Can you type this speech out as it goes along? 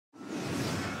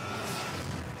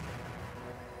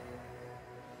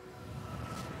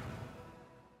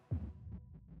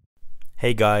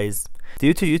Hey guys,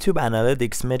 due to YouTube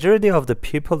analytics, majority of the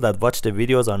people that watch the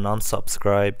videos are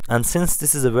non-subscribed, and since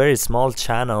this is a very small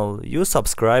channel, you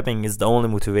subscribing is the only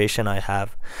motivation I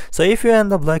have. So if you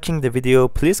end up liking the video,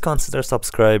 please consider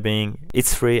subscribing.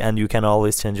 It's free and you can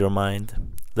always change your mind.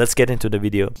 Let's get into the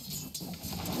video.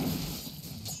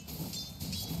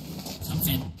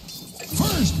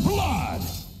 First blood!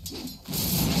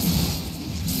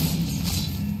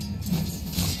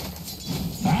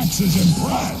 Axe is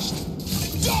impressed!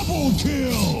 Double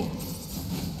kill!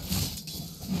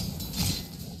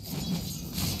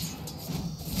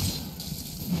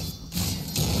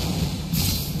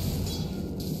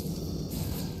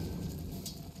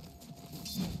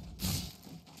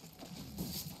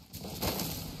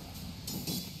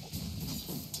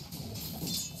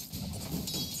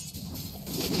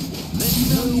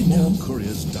 No more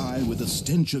couriers die with the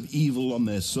stench of evil on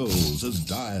their souls as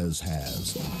Dyer's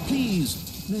has.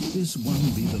 Please, let this one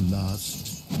be the last.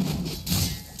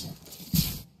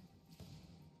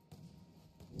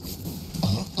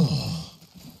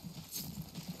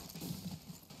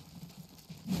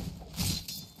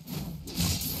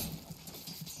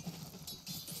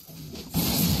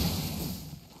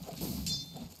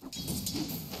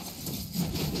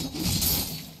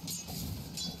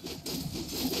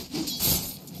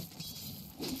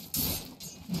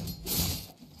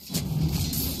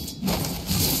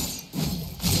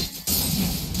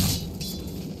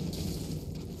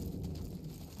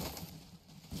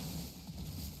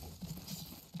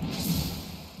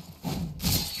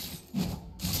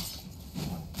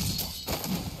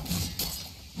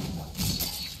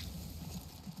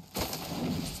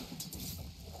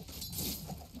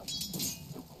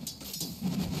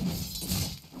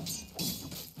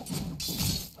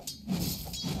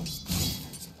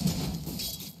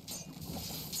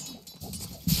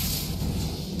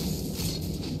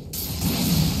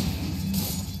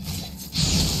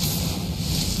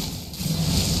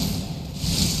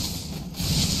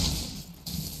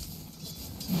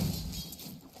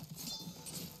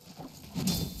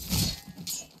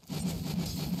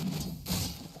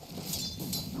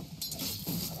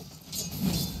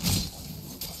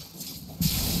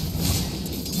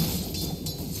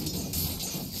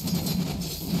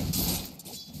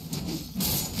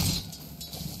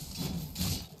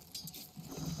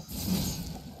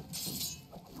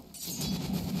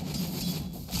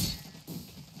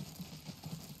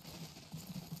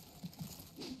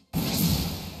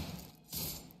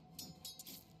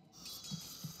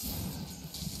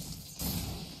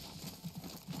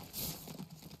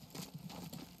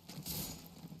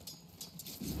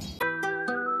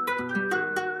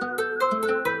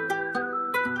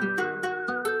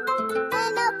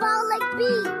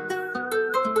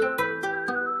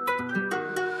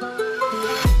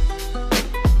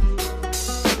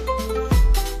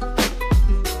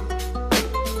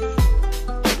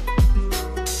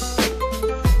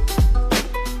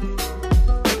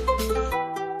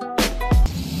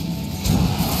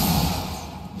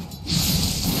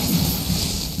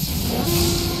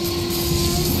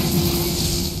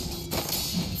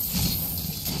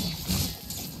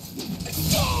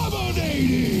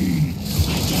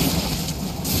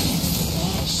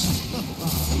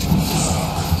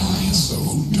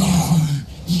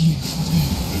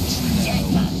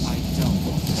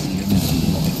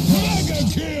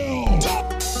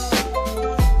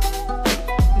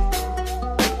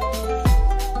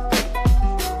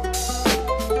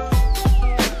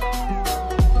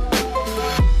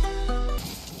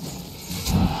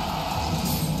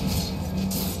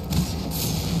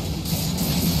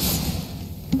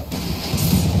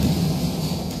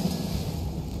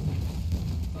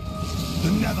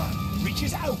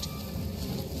 Reaches out!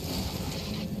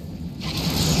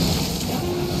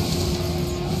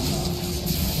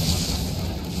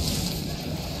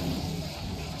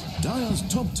 Dyer's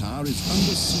top tower is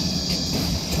under siege.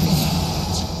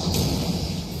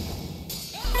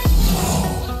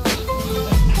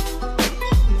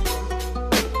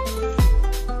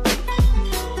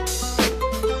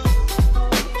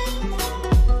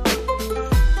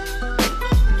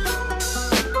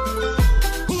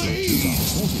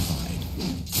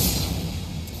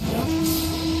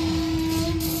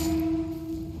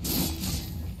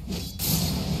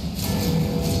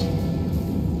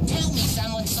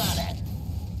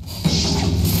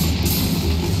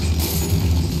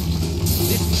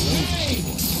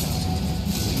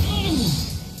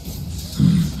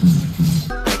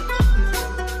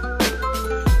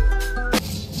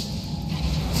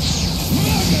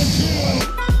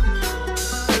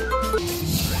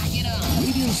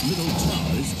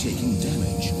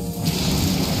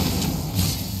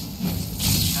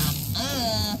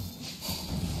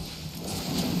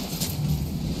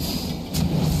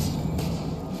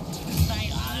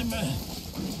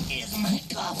 is my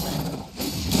coffin.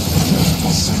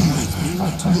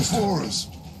 To the forest.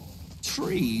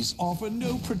 Trees offer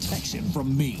no protection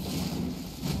from me.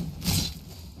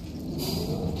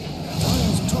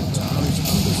 Dire's top tower is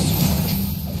under siege.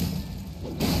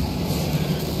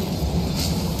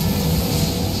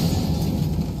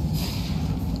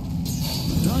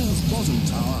 Dire's bottom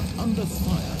tower under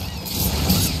fire.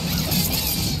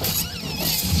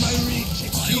 My reach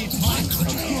exceeds my A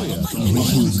control. courier from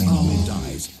Dire's army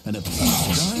dies, and a piece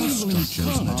of Dire's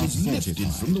instructions is lifted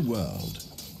from the world.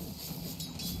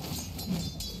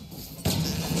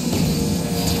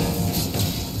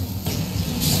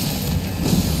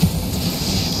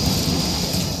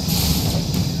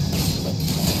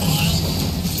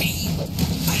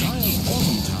 Dire's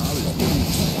bottom tower is being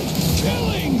attacked.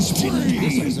 Killing spree.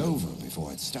 This is over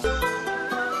before it starts.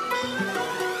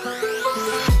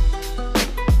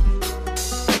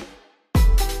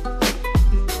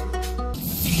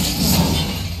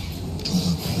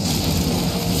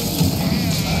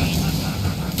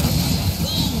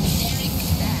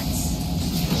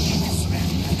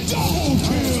 Double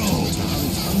kill.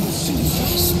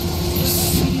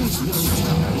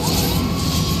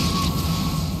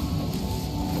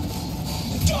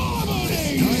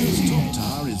 Dominating. Dire's top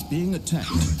tower is being attacked.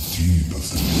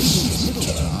 Radiant's middle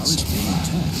tower is being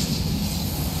attacked.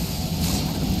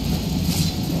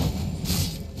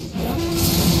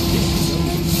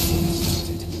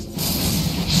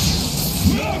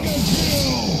 Mega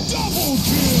kill. Double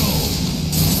kill.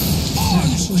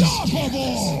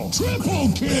 Unstoppable. Triple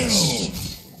kill.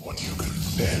 What you can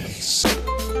barely see.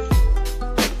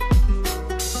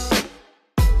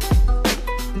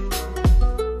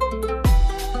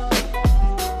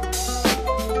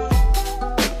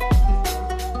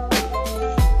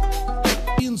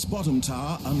 Radiant's bottom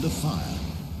tower under fire.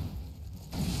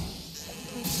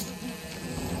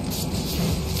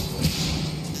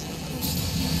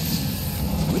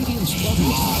 Radiant's bottom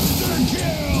tower is Monster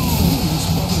kill. Radiant's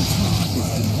bottom tower is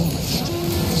demolished.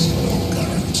 No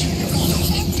guarantee of no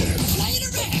death.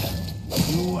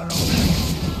 You are a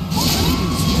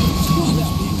Radiant's middle tower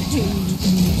is being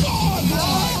attacked.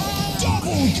 Godlike.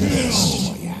 Double kill.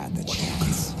 You had the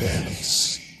chance. Barely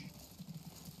see.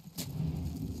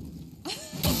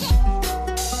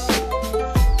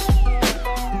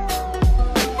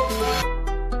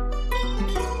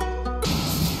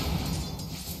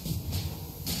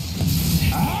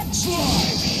 Axe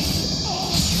life.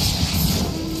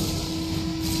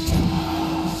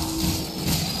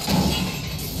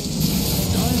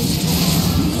 Dire's top tower is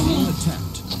being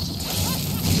attacked.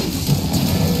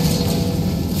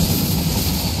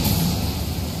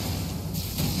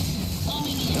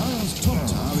 Dire's top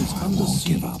tower is under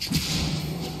siege.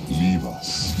 Leave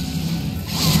us.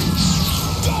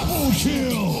 Double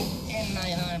kill. In my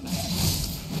armor.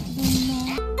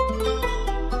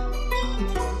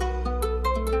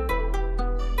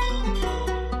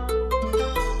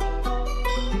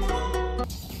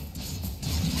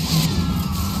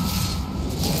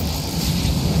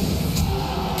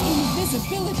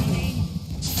 Invisibility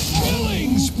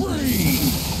Killing spree.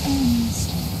 ends.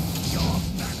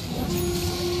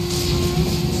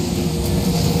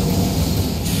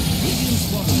 Radiant's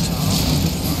bottom tower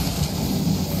under fire.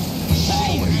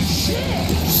 Holy shit.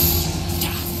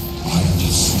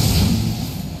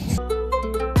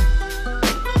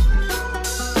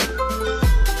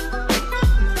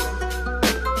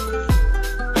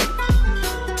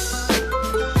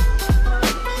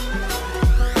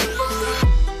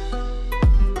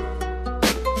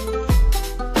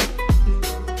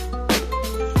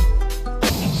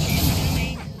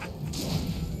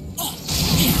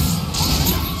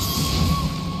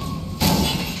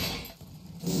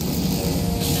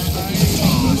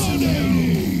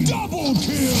 Dominating. Double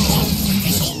kill.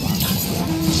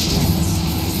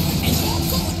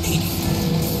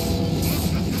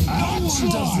 Axe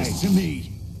life. To me.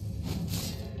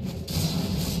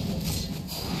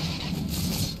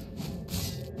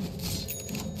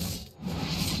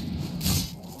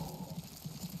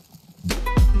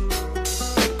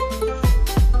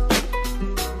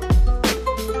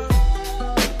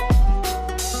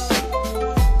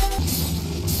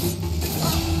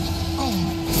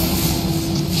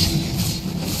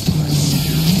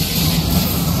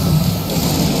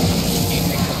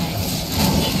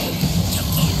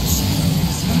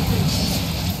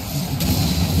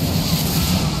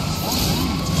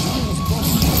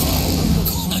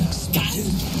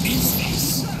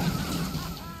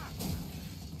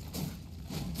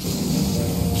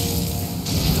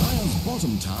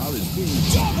 bottom tower is being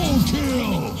Double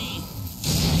kill!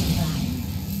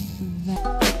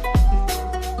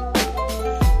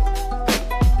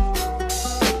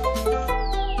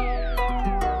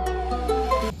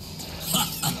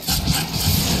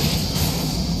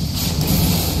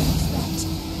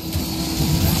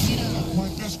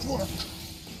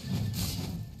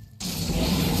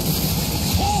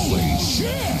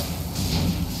 shit!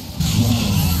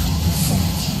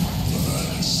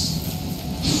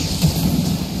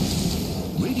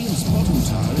 Radiant's bottom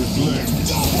tower is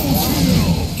Double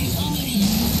kill!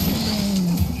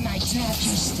 My trap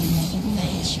just another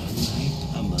match.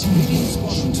 Radiant's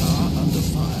bottom tower under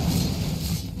fire.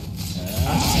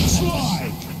 That's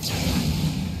right!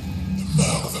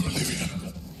 Mouth of Oblivion.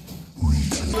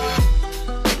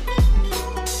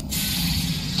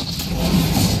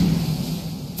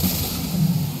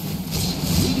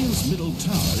 Radiant's middle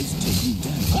tower is taking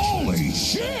damage. Holy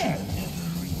shit!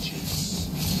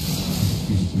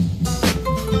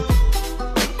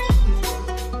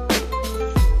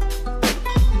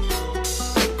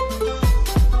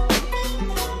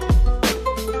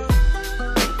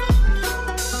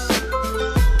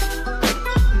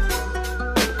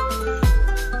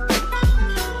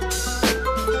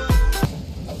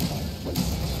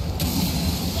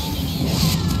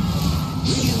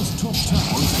 Radiant's top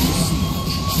tower is under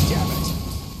siege. Damn it!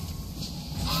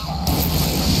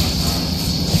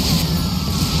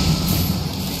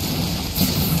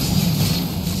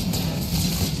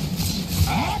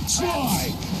 Act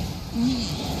like!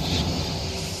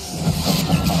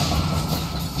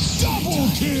 Double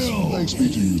kill! Makes me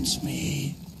dudes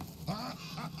me.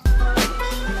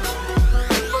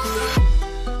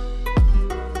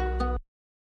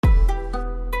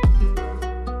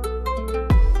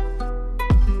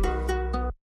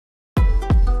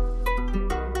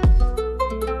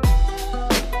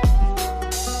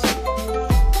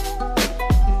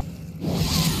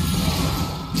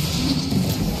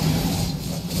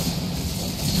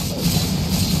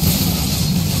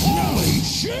 Holy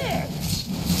shit!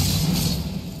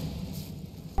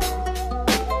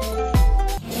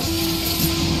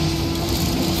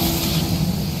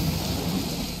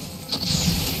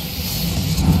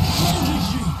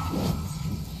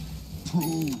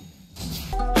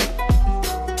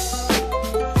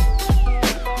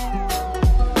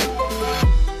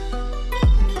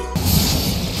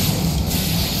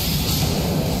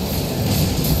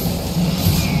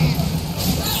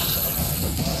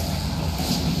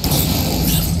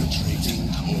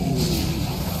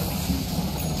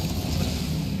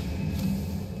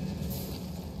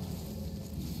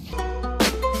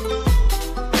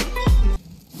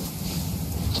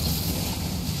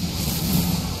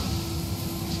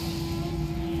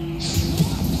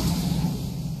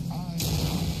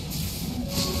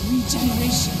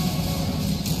 Regeneration.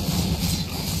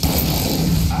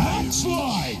 Acts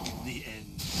like! The end.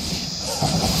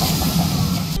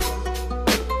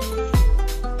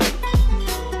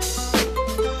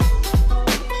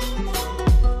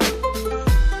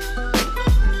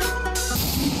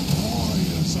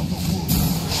 Warriors of the wood.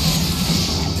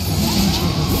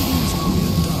 Radiant's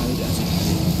courier died as it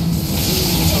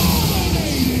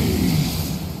Dominating!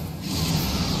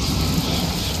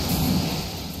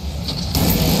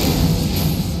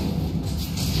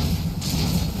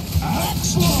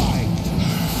 Acts like!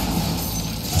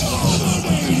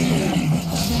 Dominating!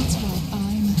 That's what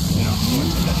I'm.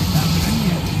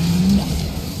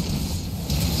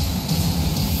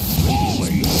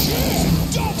 Holy shit!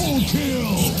 Double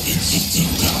kill!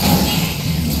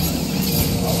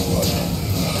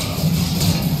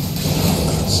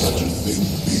 Such a thing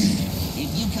be? If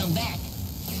you come back,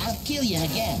 I'll kill you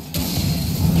again.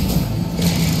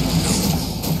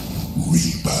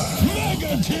 Reaper.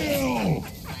 Mega kill!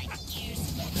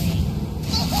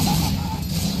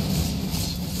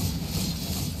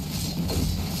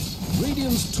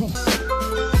 Radiant's top.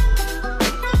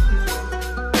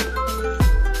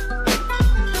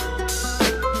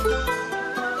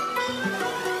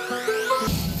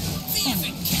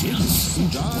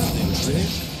 Dive entry.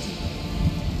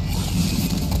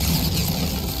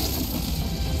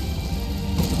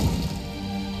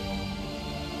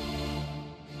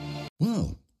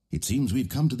 Well, it seems we've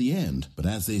come to the end, but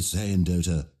as they say in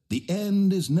Dota, the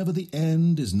end is never the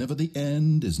end, is never the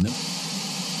end, is never...